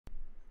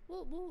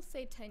we'll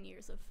say 10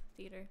 years of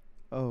theater.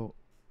 Oh,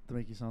 to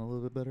make you sound a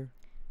little bit better?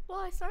 Well,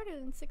 I started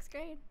in 6th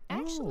grade.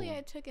 Actually, Oh.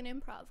 I took an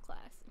improv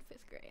class in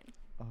 5th grade.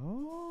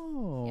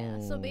 Oh. Yeah,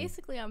 so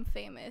basically I'm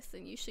famous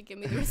and you should give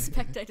me the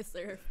respect I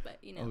deserve, but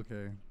you know.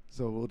 Okay.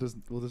 So we'll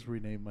just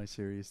rename my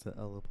series to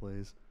Ella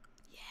Plays.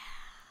 Yeah.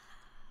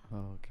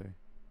 Oh, okay.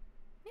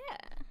 Yeah.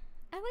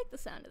 I like the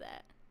sound of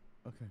that.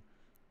 Okay.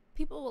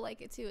 People will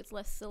like it too. It's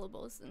less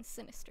syllables than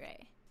Sinistre.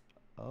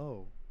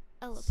 Oh.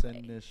 Ella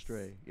Sinistre.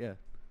 plays. Yeah.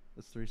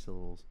 That's 3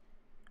 syllables.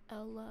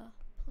 Ella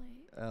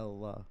plays.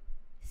 Ella.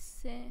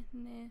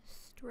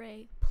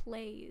 Sinistre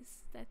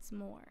plays. That's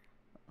more.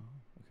 Oh,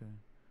 okay.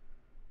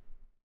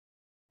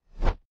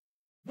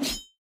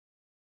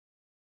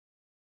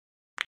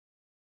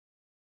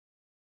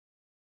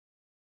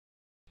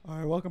 All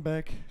right, welcome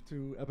back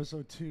to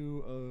episode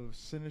 2 of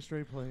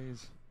Sinistre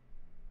Plays.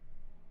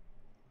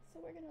 So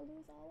we're gonna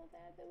lose all of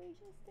that we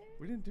just did?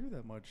 We didn't do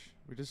that much.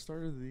 We just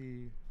started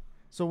the...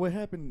 So what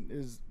happened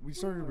is we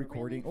started were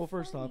recording. really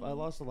First off, I funny.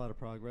 lost a lot of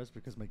progress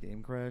because my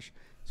game crashed.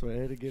 So I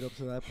had to get up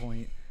to that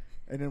point.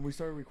 And then we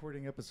started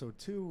recording episode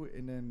 2,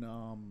 and then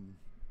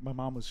my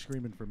mom was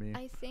screaming for me.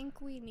 I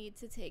think we need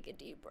to take a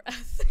deep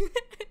breath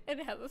and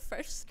have a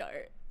fresh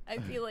start. I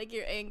feel like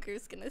your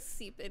anger's gonna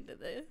seep into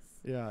this.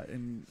 Yeah,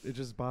 and it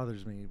just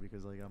bothers me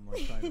because like I'm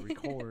like trying to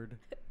record,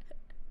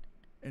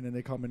 and then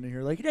they come in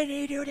here like they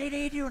need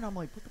you, and I'm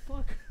like, what the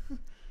fuck?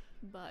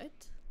 But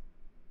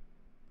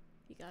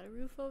you got a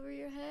roof over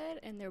your head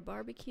and they're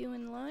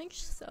barbecuing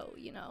lunch, so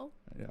you know,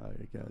 Yeah,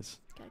 I guess.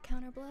 gotta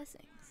count our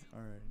blessings. All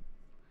right,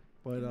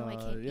 but Even though I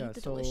can't yeah, eat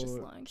the so delicious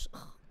lunch.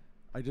 Ugh.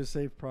 I just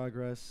saved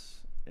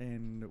progress,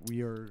 and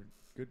we are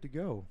good to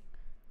go.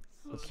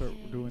 Let's start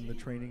Okay. doing the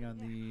training on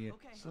the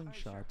Okay, slingshot.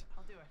 Sure.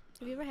 I'll do it.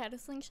 Have you ever had a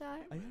slingshot?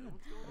 I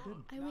did.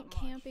 I went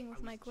camping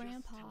with my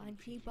grandpa and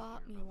he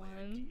bought me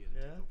one.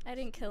 Yeah. I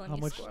didn't kill How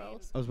any much?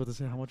 squirrels. I was about to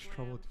say, how much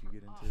trouble did you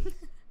get into?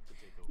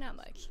 Not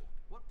much.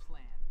 What plan?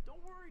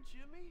 Don't worry,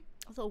 Jimmy.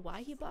 Although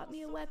why he bought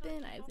me a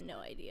weapon, I have no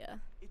idea.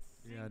 It's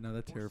Yeah, sink no,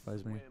 that or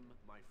terrifies me. swim,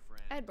 my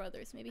friend. I had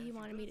brothers. Maybe he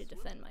wanted me to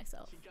defend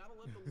myself. You gotta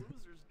let the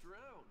losers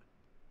drown.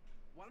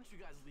 Why don't you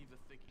guys leave the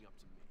thinking up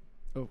to me?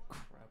 Oh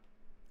crap!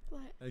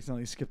 What? I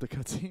accidentally skipped a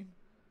cutscene.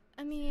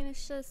 I mean,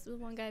 it's just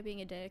one guy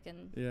being a dick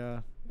and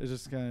Yeah, it's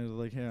just kind of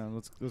like, yeah,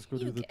 let's go You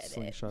do the get it.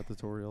 slingshot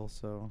tutorial.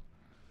 So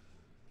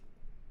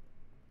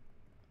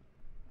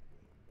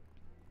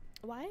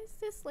why is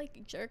this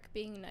like jerk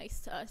being nice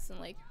to us and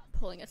like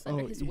pulling us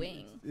under his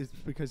wing? It's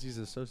because he's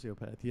a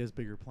sociopath. He has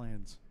bigger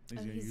plans. He's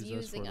Oh, gonna he's use us for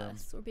using them.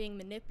 us. We're being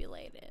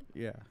manipulated.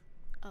 Yeah,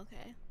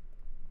 Okay.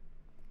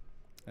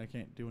 I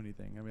can't do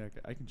anything. I mean,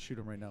 I can shoot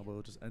him right now, but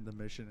it'll just end the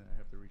mission, and I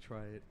have to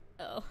retry it.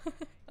 Oh,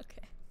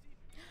 okay.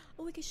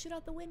 Oh, we can shoot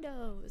out the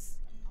windows.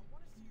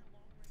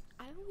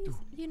 I always,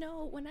 you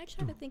know, when I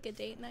try to think of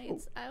date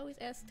nights, I always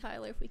ask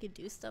Tyler if we could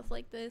do stuff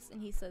like this,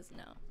 and he says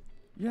no.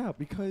 Yeah,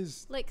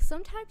 because Like,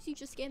 sometimes you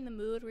just get in the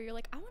mood where you're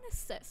like, I want to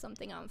set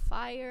something on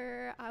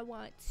fire. I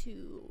want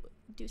to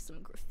do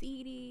some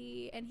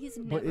graffiti, and he's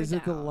never but is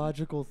it the down.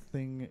 logical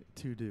thing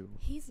to do?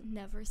 He's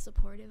never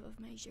supportive of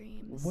my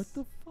dreams. What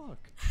the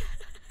fuck?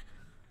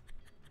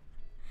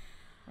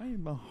 I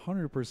am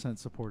 100%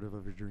 supportive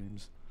of your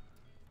dreams.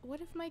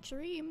 What if my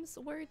dreams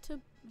were to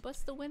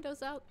bust the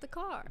windows out the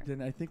car?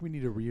 Then I think we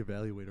need to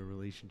reevaluate our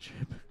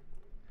relationship.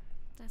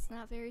 That's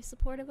not very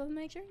supportive of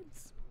my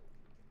dreams.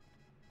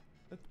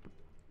 That-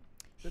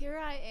 Here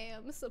I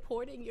am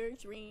supporting your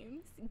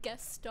dreams,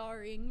 guest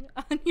starring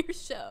on your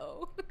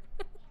show.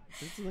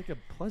 This is like a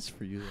plus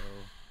for you,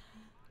 though.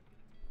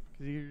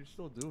 Because you're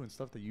still doing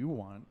stuff that you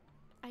want.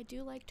 I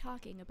do like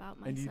talking about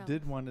myself. And you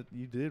did want it.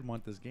 You did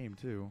want this game,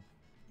 too.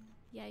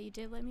 Yeah, you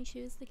did let me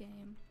choose the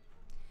game.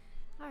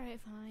 Alright,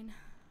 fine.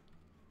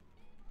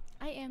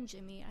 I am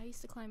Jimmy. I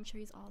used to climb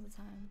trees all the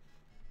time.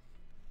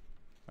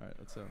 Alright,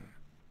 let's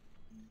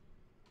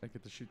I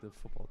get to shoot the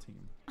football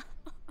team.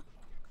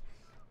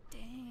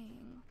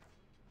 Dang.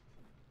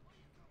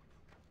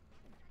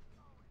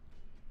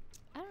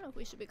 I don't know if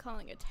we should be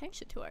calling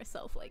attention to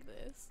ourselves like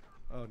this.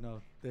 Oh,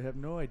 no. They have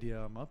no idea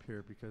I'm up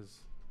here because...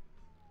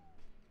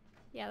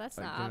 Yeah, that's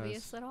I not guess.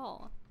 obvious at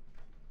all.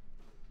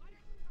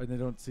 And they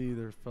don't see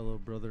their fellow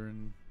brother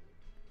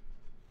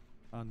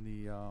on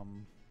the,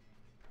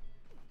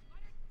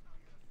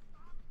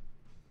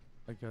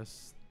 I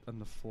guess, on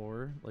the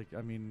floor. Like,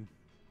 I mean...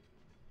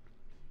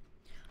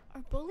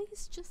 Are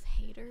bullies just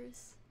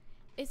haters?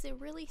 Is it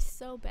really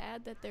so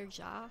bad that they're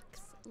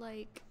jocks?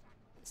 Like,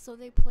 so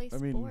they play I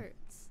mean,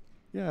 sports.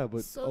 Yeah,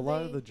 but So a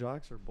lot of they- the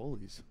jocks are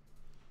bullies.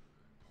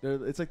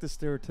 It's like the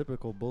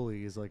stereotypical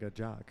bully is like a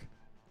jock.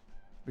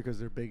 Because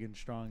they're big and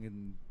strong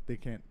and they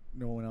can't,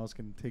 no one else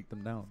can take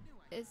them down.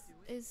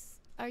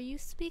 Are you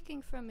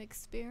speaking from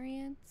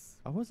experience?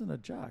 I wasn't a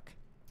jock.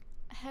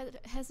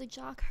 Has a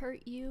jock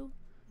hurt you?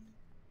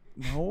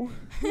 No.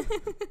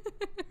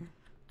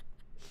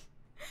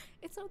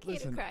 It's okay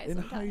Listen, to cry in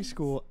sometimes. high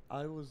school,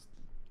 I was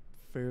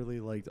fairly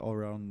liked all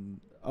around.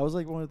 I was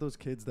like one of those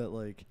kids that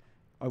like,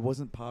 I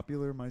wasn't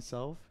popular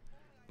myself,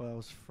 but I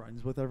was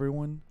friends with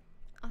everyone.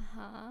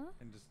 Uh-huh.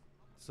 And just,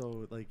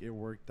 so like it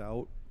worked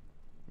out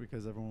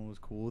because everyone was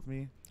cool with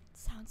me.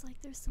 Sounds like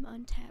there's some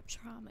untapped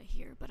trauma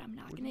here, but I'm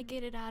not gonna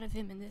get it out of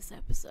him in this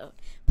episode.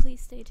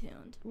 Please stay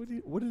tuned.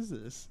 What is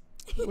this?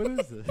 What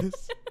is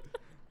this?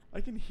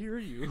 I can hear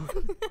you.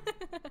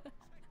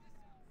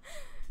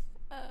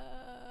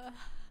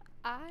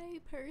 I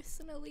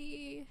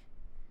personally,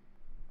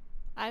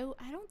 I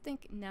don't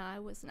think. No, I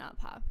was not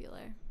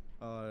popular.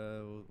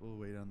 We'll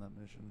wait on that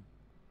mission.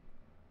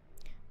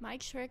 My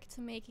trick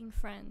to making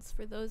friends,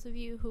 for those of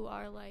you who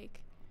are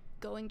like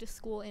going to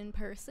school in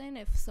person,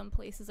 if some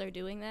places are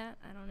doing that,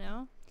 I don't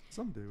know.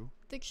 Some do.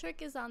 The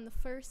trick is on the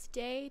first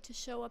day to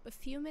show up a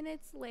few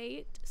minutes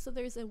late so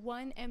there's a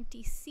one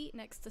empty seat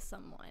next to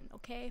someone,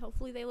 okay?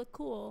 Hopefully they look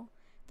cool.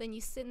 Then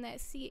you sit in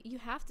that seat. You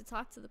have to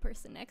talk to the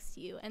person next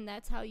to you, and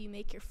that's how you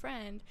make your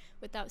friend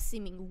without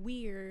seeming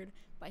weird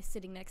by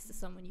sitting next to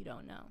someone you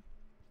don't know.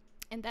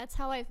 And that's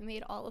how I've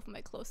made all of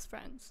my close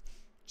friends.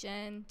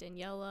 Jen,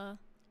 Daniela.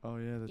 Oh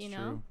yeah, that's you know,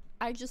 true.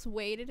 I just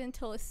waited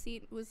until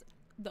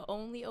the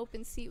only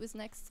open seat was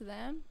next to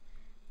them,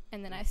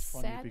 and then I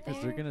Funny sat because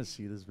there. they're gonna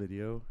see this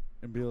video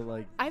and be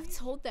like, I've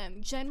told them.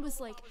 Jen was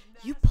like,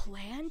 "You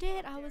planned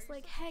it?" I was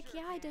like, "Heck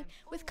yeah, I did."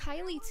 With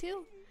Kylie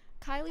too.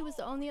 Kylie was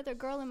the only other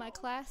girl in my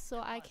class,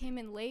 so I came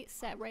in late,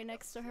 sat right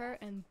next to her,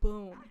 and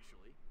boom,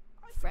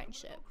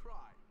 friendship.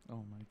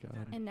 oh my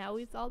god. And now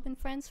we've all been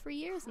friends for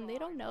years, and they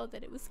don't know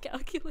that it was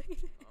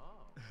calculated.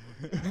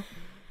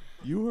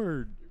 You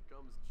were. Here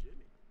comes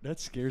Jimmy. That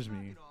scares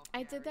me.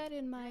 I did that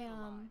in my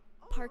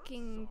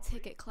parking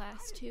ticket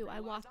class too. I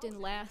walked in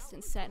last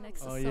and sat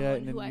next to Oh, yeah, someone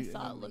and then who I you-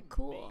 thought looked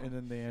cool. And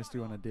then they asked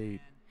you on a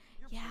date.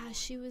 Yeah,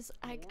 she was.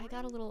 I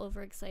got a little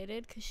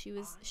overexcited because she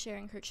was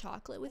sharing her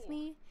chocolate with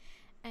me,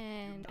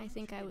 and I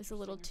think I was a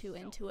little too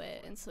into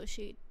it. And so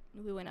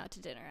we went out to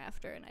dinner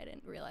after, and I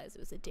didn't realize it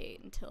was a date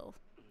until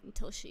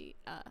she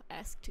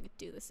asked to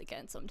do this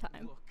again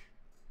sometime.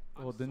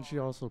 Well, didn't she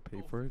also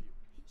pay for it?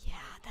 Yeah,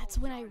 that's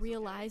when I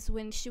realized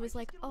when she was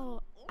like,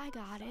 "Oh, I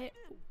got it,"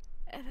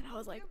 and then I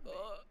was like,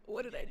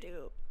 "What did I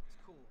do?"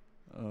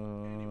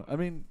 I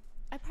mean,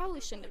 I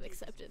probably shouldn't have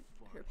accepted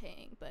her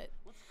paying, but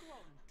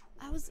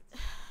I was.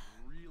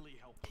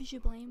 Could you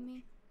blame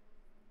me?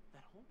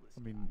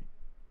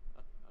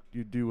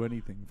 you'd do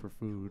anything for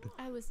food.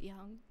 I was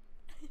young.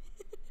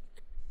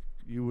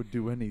 You would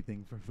do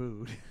anything for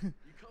food.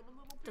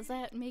 Does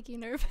that make you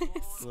nervous?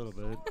 A little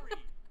bit.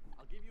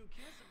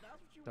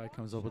 Guy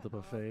comes up with a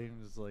buffet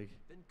and is like,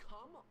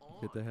 "You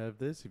get to have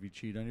this if you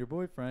cheat on your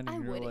boyfriend." And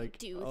I you're wouldn't like,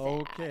 do that.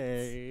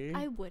 "Okay."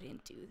 I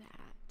wouldn't do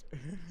that.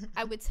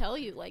 I would tell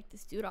you, like,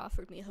 this dude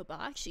offered me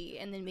hibachi,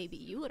 and then maybe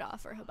you would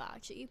offer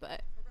hibachi,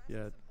 but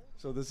Yeah.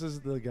 So this is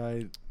the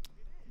guy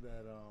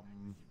that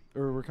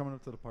or we're coming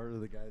up to the part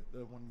of the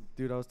one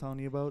dude I was telling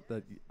you about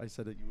that I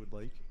said that you would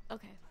like.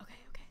 okay.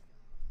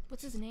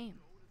 What's his name?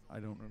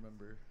 I don't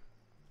remember.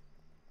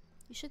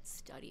 You should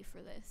study for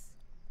this.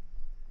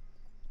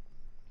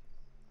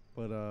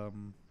 But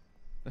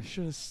I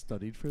should have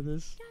studied for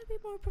this. You gotta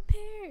be more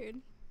prepared.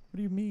 What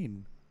do you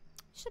mean?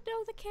 You should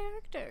know the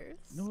characters.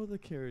 Know the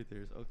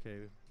characters.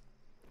 Okay.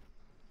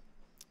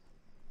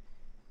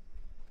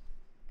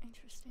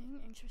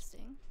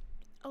 Interesting.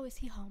 Oh, is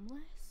he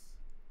homeless?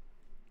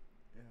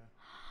 Yeah.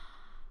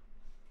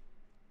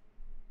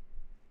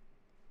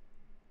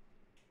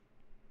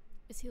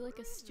 Is he like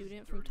a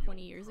student from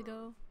 20 years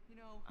ago?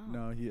 Oh.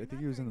 No, I think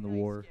he was in the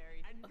war.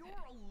 And Okay.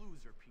 you're a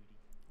loser, Petey.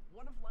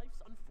 One of life's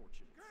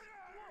unfortunates.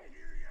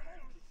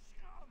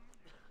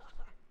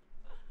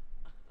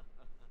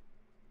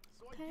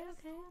 So I guess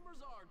the Okay.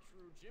 rumors are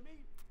true,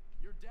 Jimmy.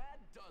 Your dad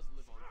does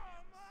live on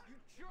campus. You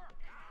jerk!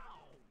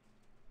 Ow!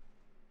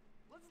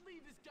 Let's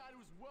leave this guy to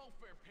his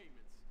welfare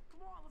payments.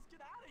 Come on, let's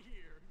get out of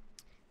here.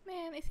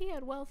 Man, if he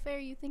had welfare,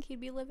 you think he'd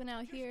be living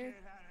out here?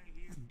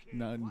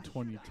 Not in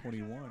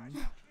 2021.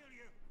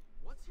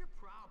 What's your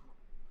problem?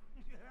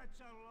 That's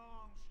a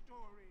long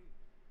story.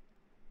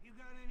 You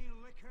got any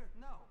liquor?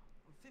 No,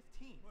 I'm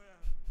 15.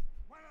 Well,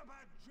 what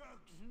about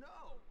drugs?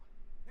 No.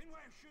 Then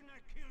why shouldn't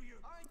I kill you?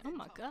 All right, Oh then,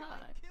 my tough guy,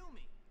 God. kill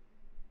me.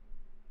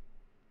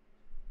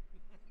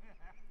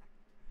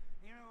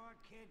 You know what,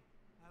 kid?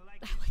 I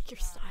like your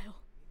style.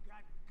 You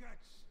got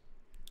guts.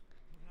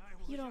 When I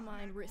You was don't on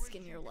mind that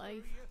risking your racing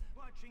life. career,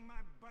 watching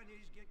my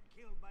buddies get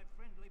killed by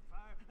friendly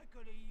fire, I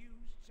could have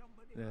used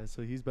somebody. Yeah, like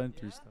so he's been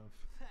through Yeah? stuff.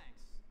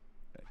 Thanks.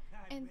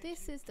 I And bet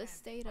this you is the can't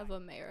state of fight.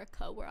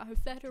 America, where our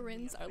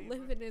veterans are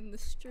living in the And I'll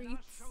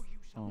streets. show you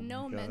some Oh my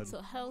No God.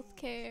 mental health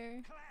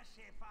care.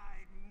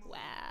 classified moves.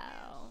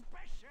 Wow.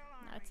 Special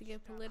Not army to get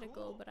stuff.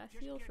 political, but I Just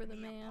feel get for the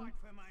me a man. part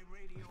for my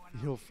radio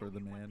and Feel I'll for show the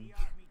you what man. the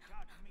army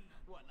taught me.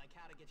 What, like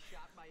how to get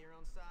shot by your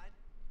own side?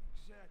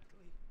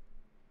 Exactly.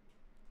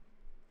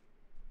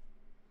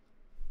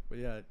 But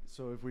yeah,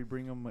 so if we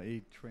bring him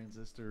a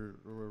transistor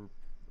or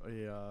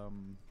a Oh,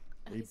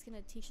 he's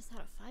gonna teach us how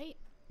to fight?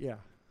 yeah.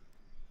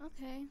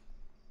 Okay.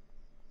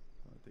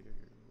 I think I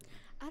hear you.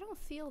 I don't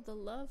feel the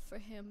love for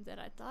him that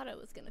I thought I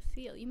was gonna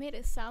feel. You made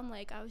it sound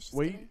like I was just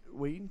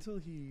Wait until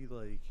he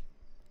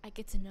I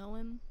get to know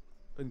him.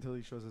 until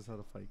he shows us how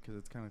to fight, because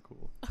it's kind of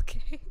cool.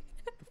 Okay.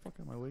 The fuck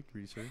am I weight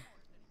greaser?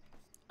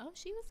 Oh,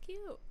 she was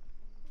cute.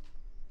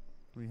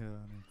 Let me hit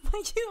on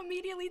Why'd you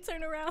immediately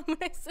turn around when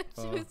I said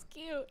she Oh. was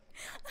cute?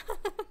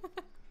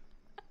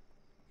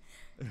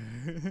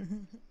 her.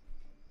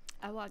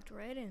 I walked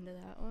right into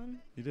that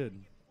one. You did.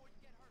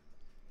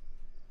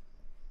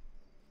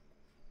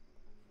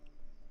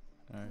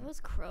 All Are right. those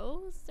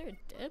crows? Is there a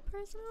dead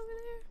person over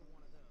there?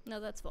 No,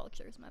 that's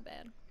vultures. My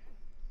bad.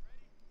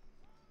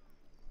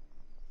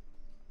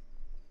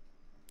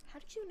 How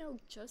did you know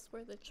just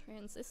where the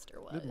transistor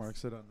was? It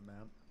marks it on the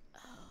map.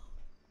 Oh.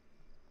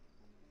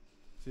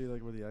 See,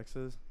 like where the X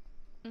is?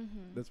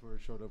 Mm-hmm. That's where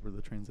it showed up where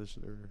the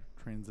transistor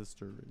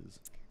is.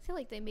 I feel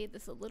like they made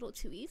this a little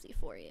too easy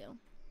for you.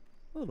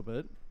 A little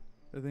bit.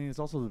 I think it's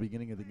also the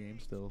beginning of the game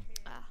still.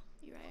 Ah,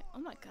 you're right. Oh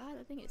my god,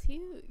 that thing is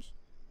huge.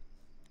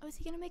 Oh, is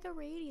he gonna make a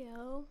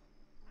radio?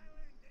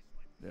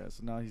 Yeah,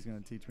 so now he's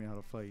gonna teach me how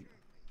to fight.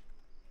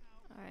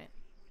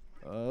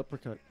 Alright.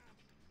 Uppercut.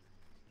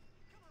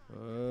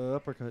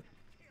 Uppercut.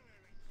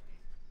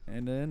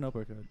 And then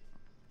uppercut.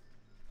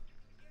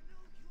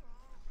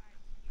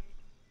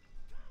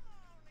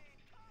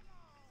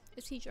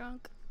 Is he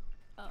drunk?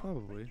 Oh.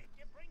 Probably.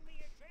 You bring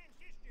me a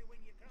transistor when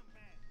you come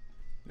back.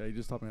 Yeah, he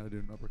just taught me how to do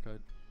an uppercut.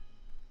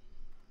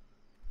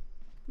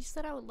 You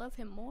said I would love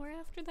him more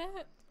after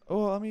that?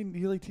 Oh, I mean,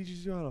 he like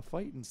teaches you how to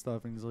fight and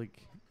stuff, and he's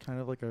like kind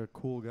of like a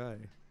cool guy.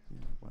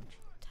 Yeah, watch.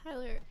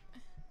 Tyler.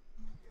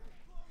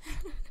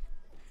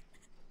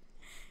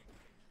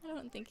 I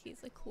don't think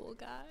he's a cool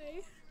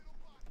guy.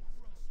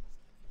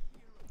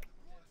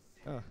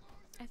 Ah,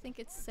 I think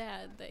it's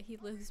sad that he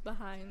lives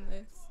behind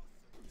this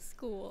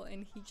school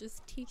and he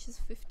just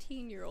teaches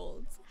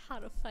 15-year-olds how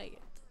to fight.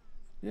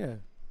 yeah.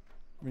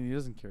 I mean, he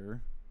doesn't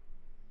care.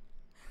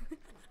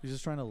 He's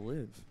just trying to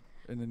live,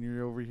 and then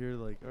you're over here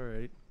like, all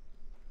right.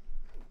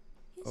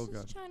 He's Oh,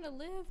 just God. trying to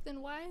live,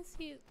 then why is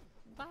he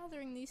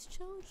bothering these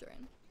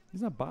children?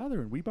 He's not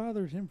bothering. We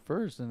bothered him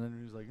first, and then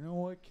he was like, you know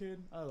what,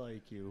 kid? I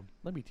like you.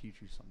 Let me teach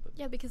you something.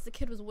 Yeah, because the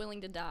kid was willing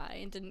to die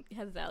and didn't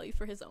have value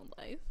for his own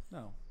life.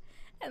 No.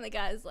 And the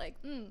guy's like,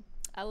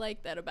 I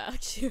like that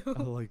about you.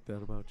 I like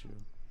that about you.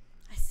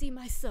 I see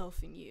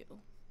myself in you.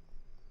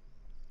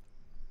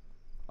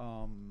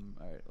 All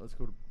right, let's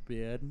go to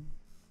bed.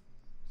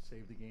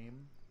 Save the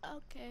game.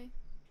 Okay.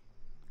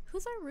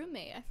 Who's our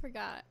roommate? I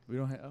forgot. We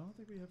don't have. I don't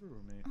think we have a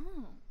roommate.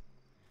 Oh.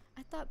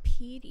 I thought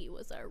Petey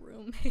was our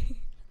roommate.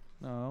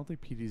 No, I don't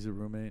think PD's a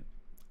roommate.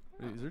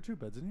 Wait, is there 2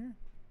 beds in here?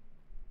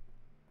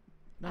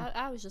 No.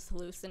 I was just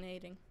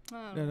hallucinating. I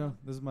don't Yeah, know. no.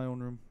 This is my own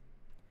room.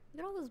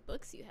 Look at all those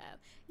books you have.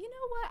 You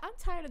know what? I'm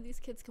tired of these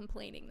kids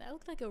complaining. That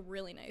looked like a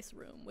really nice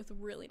room with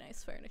really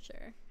nice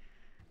furniture.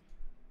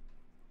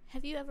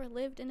 Have you ever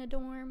lived in a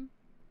dorm?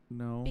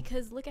 No.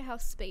 Because look at how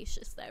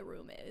spacious that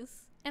room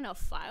is. And a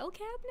file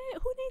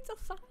cabinet? Who needs a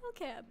file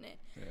cabinet?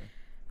 Yeah.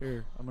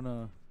 Here, I'm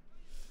gonna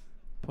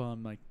put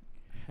on my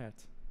hat.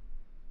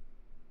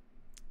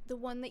 The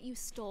one that you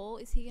stole,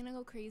 is he gonna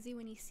go crazy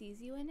when he sees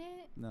you in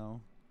it?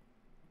 No.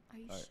 Are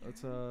you All right, sure?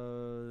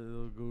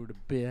 let's go to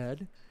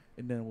bed,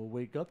 and then we'll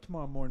wake up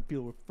tomorrow morning,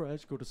 feel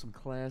refreshed, go to some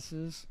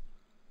classes.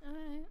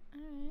 Alright.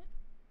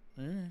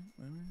 All right.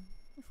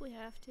 If we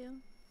have to.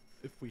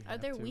 If we Are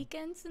have there to.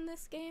 weekends in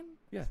this game?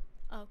 Yeah.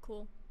 Oh,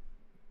 cool.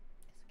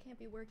 Guess we can't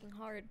be working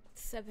hard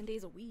 7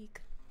 days a week.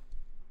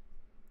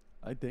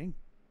 I think.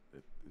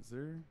 Is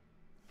there?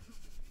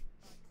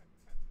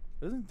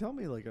 It doesn't tell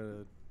me like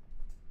a.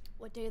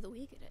 What day of the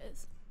week it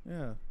is.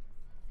 Yeah.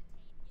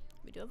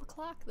 We do have a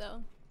clock,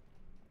 though.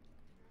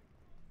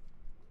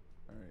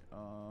 All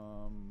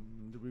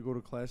right. Do we go to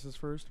classes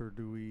first, or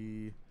do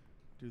we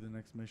do the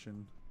next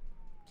mission?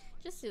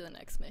 Just do the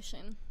next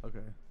mission. Okay.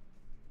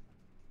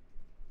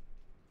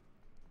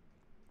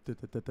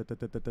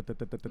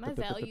 My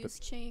values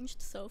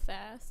changed so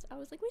fast. I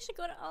was like, we should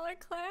go to all our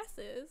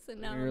classes.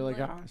 And now And you're I'm like,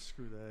 ah,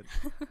 screw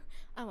that.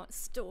 I want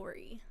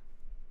story.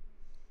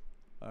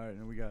 All right,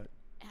 and we got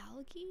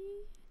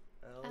Algae?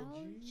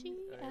 algae.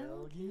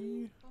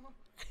 Algae? So,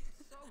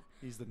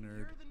 He's the nerd.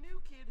 you're the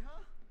new kid,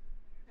 huh?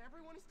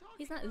 Everyone is talking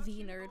He's not about the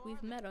you. nerd.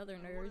 We've met other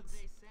What are nerds.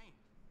 they saying?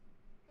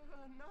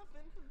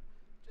 Nothing.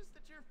 Just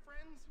that you're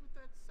friends with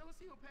that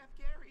sociopath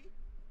Gary.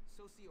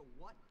 Socio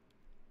what?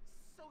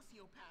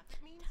 Sociopath.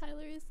 It means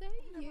Tyler, is that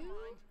Never you?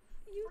 mind.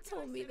 You What can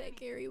I told me say to that anything?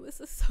 Gary was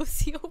a Won't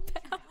you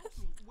sociopath. help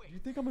me? Wait, You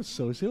think I'm a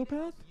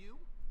sociopath? you?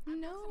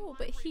 No,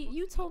 but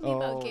you told me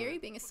about Oh. Gary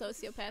being a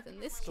sociopath,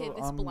 and this So kid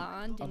is I'm-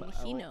 blonde, and I'm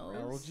he al-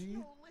 knows. algae?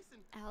 No, listen.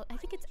 I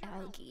think it's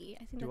algae.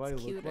 I think Do I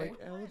that's look cuter.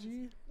 like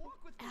algae? Walk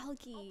with me,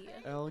 Algae.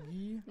 okay?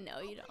 Algae? No,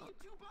 I'll you pay don't.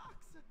 $2.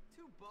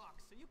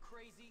 $2? Are you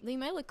crazy? They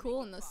might look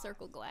cool in those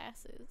circle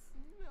glasses.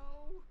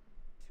 No.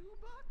 $2?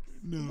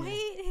 No.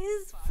 Wait,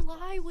 his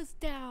fly was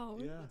down.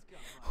 Yeah. Let's go.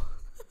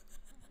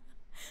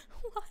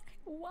 Why?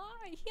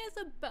 Why? He has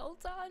a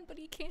belt on, but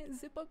he can't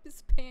zip up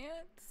his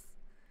pants.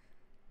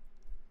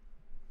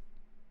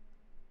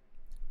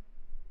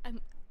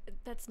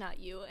 That's not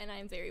you, and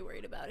I'm very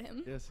worried about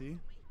him. Yeah. See?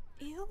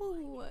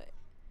 Ew.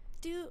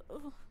 Dude.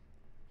 Ugh.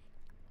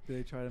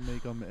 They try to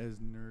make him as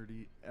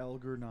nerdy.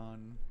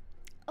 Algernon.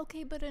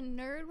 Okay, but a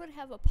nerd would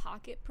have a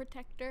pocket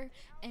protector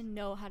and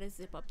know how to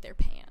zip up their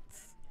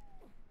pants.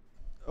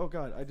 Oh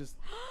God, I just.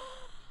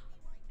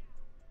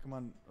 Come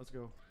on, let's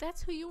go.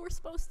 That's who you were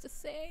supposed to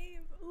save.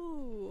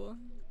 Ooh.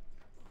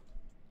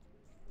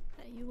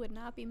 That you would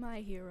not be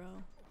my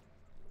hero.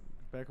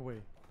 Back away,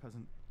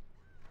 peasant.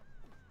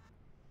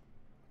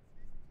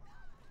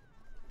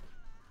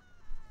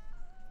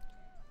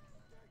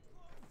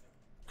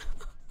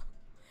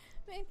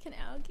 Man, can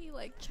Algie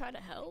like try to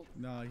help?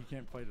 Nah, he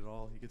can't fight at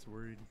all. He gets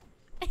worried.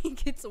 He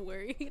gets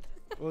worried.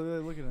 Well,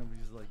 look at him.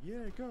 He's like,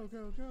 yeah, go,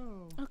 go,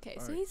 go. Okay,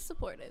 All so right. he's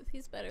supportive.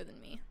 He's better than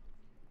me.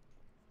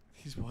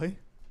 He's what?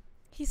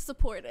 He's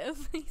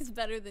supportive. He's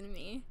better than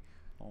me.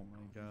 Oh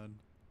my God.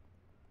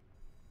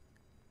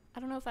 I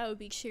don't know if I would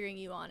be cheering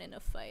you on in a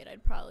fight.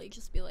 I'd probably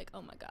just be like,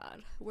 oh my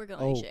God, we're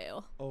going to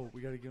jail. Oh,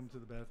 we gotta get him to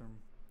the bathroom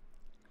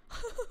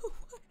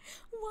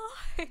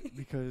Why?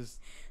 because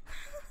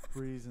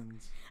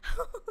reasons.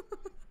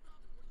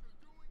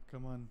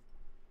 Come on,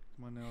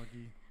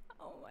 Algie.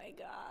 Oh my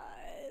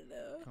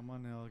God. Come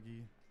on,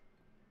 Algie.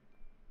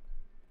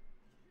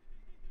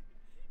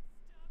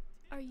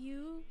 Are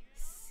you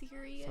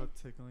serious? Stop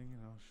tickling,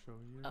 and I'll show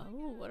you.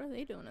 Oh, what are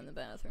they doing in the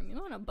bathroom? You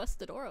want to bust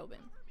the door open?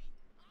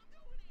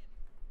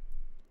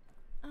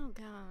 Oh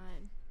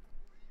God.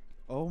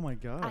 Oh my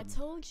God. I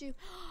told you.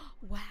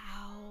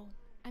 Wow.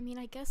 I mean,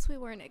 I guess we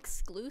weren't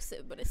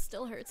exclusive, but it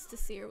still hurts to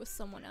see her with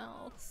someone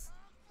else.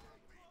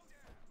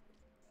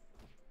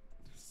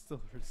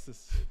 Still hurts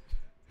this.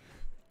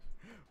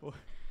 What?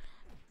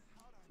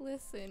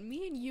 Listen,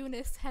 me and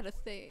Eunice had a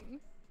thing.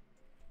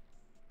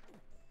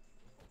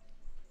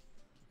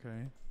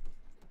 Okay.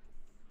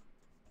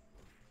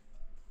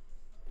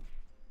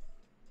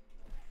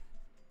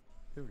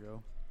 Here we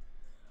go.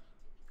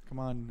 Come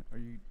on, are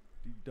you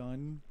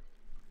done?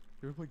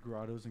 You ever play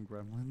Grottos and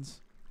Gremlins?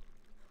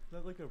 Is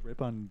that like a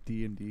rip on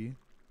D&D?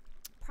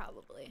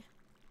 Probably.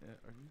 Yeah,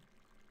 are you?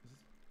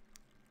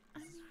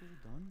 Is this really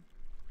done?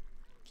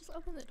 Just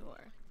open the door.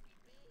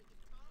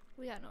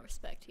 We got no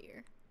respect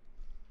here.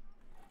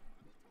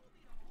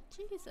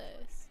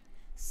 Jesus.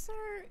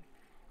 Sir,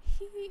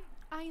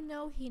 I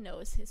know he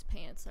knows his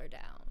pants are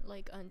down,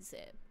 like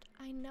unzipped.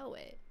 I know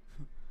it.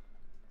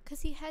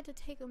 'Cause he had to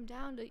take them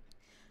down to...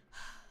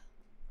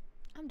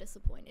 I'm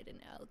disappointed in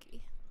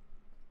Algie.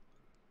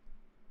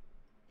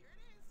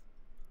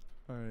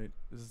 Alright,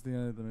 is this the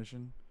end of the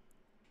mission?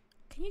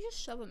 Can you just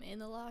shove him in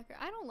the locker?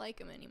 I don't like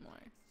him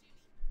anymore.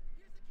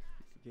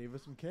 Gave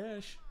us some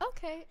cash.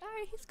 Okay,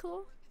 alright, he's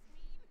cool.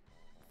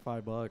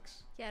 $5.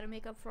 Yeah, to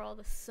make up for all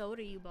the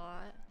soda you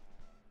bought.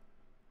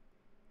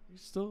 You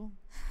still?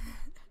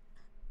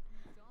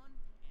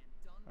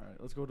 Alright,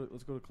 let's go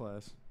to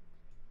class.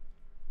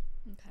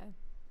 Okay.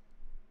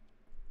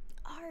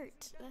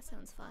 Art! That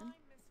sounds fun.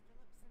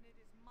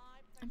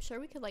 I'm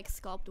sure we could like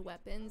sculpt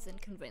weapons and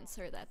convince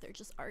her that they're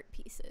just art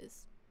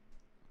pieces.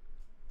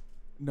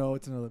 No,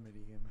 it's another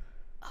mini game.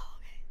 Oh,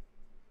 okay.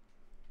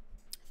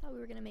 I thought we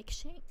were gonna make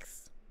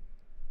shanks.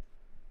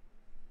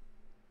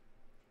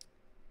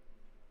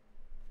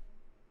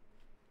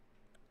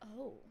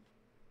 Oh.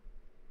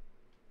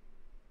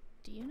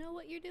 Do you know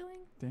what you're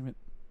doing? Damn it.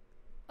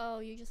 Oh,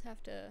 you just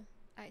have to...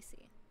 I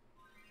see.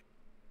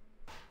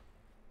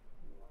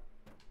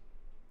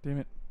 Damn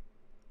it.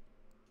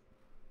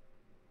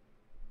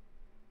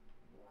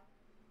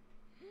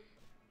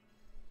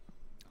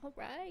 All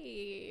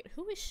right.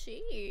 Who is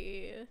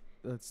she?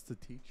 That's the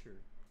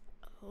teacher.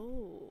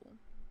 Oh.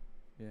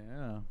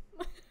 Yeah.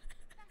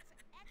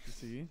 You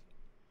see?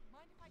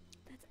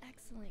 That's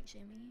excellent,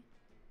 Jimmy.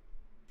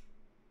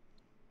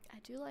 I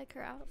do like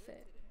her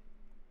outfit.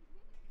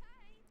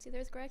 See,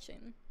 there's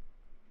Gretchen.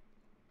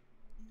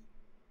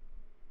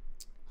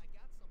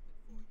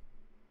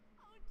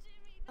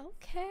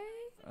 Okay.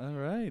 All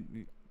right.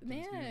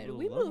 Man,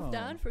 we moved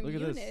on from Look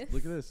at Eunice. this.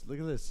 Look at this. Look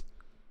at this.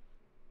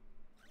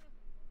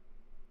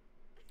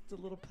 It's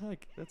a little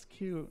peck. That's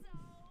cute.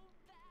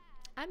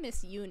 I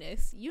miss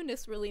Eunice.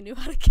 Eunice really knew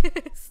how to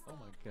kiss. Oh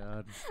my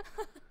God.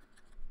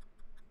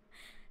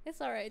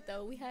 It's alright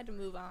though. We had to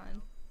move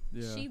on.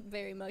 Yeah. She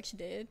very much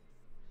did.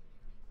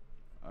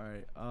 All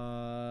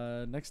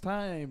right. Next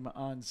time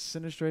on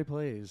Sinistre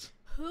Plays.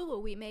 Who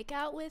will we make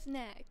out with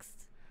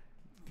next?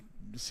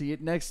 See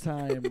it next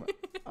time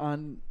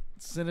on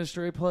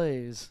Sinistre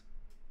Plays.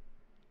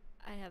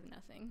 I have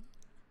nothing.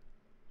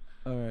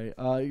 All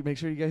right. Make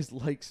sure you guys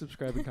like,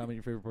 subscribe, and comment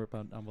your favorite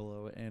part down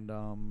below.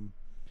 And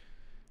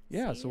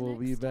yeah, See so you we'll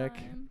be next back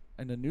time.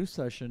 in a new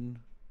session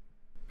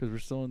because we're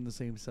still in the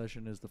same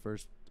session as the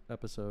first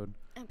episode.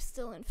 I'm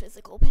still in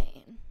physical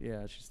pain.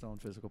 Yeah, she's still in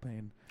physical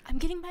pain. I'm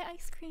getting my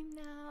ice cream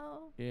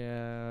now.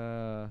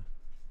 Yeah.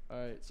 All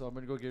right, so I'm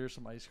gonna go get her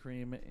some ice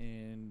cream,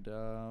 and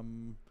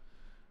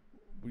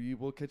we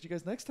will catch you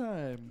guys next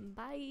time.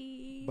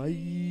 Bye. Bye.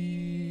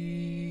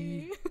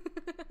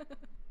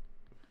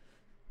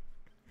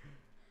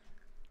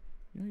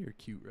 You know you're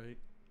cute, right?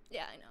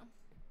 Yeah, I know.